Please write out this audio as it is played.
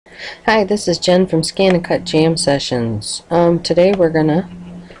Hi, this is Jen from Scan and Cut Jam Sessions. Today we're gonna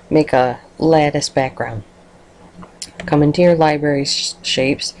make a lattice background. Come into your library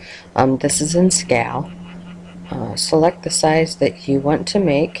shapes. This is in SCAL. Select the size that you want to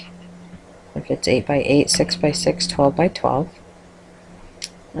make. If it's 8 by 8, 6 by 6, 12 by 12.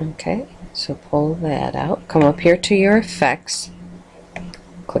 Okay, so pull that out. Come up here to your effects.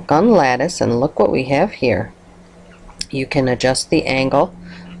 Click on lattice and look what we have here. You can adjust the angle.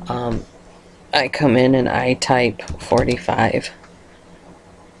 I come in and I type 45.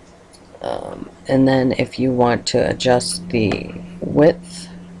 And then if you want to adjust the width,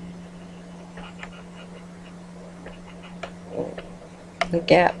 the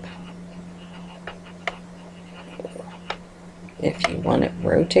gap, if you want it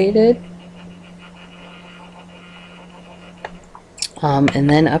rotated, and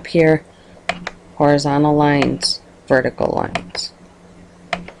then up here, horizontal lines, vertical lines.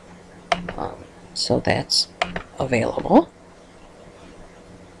 So that's available.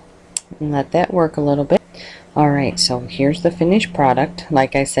 And let that work a little bit. Alright, so here's the finished product.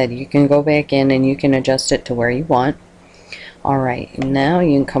 Like I said, you can go back in and you can adjust it to where you want. Alright, now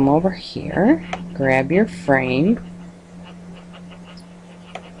you can come over here, grab your frame,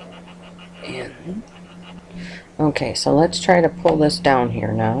 and okay, so let's try to pull this down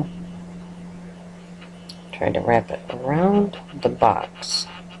here now. Try to wrap it around the box.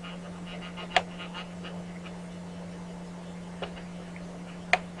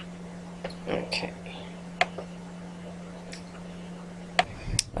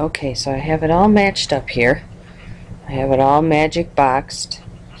 Okay, so I have it all matched up here. I have it all magic boxed.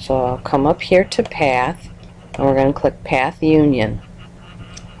 So I'll come up here to Path, and we're going to click Path Union.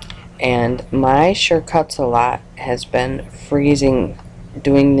 And my Sure Cuts a Lot has been freezing,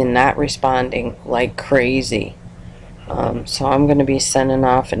 doing the not responding like crazy. So I'm going to be sending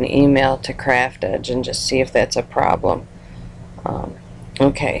off an email to Craft Edge and just see if that's a problem.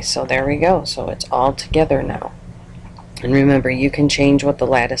 Okay, so there we go. So it's all together now. And remember, you can change what the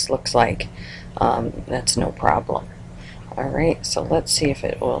lattice looks like. That's no problem. Alright, so let's see if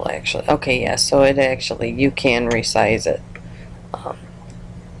it will actually... Okay, yeah, so it actually, you can resize it.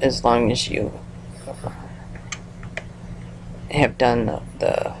 As long as you have done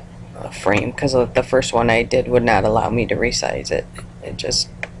the frame. Because the first one I did would not allow me to resize it. It just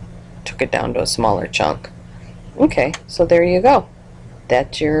took it down to a smaller chunk. Okay, so there you go.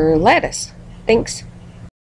 That's your lattice. Thanks.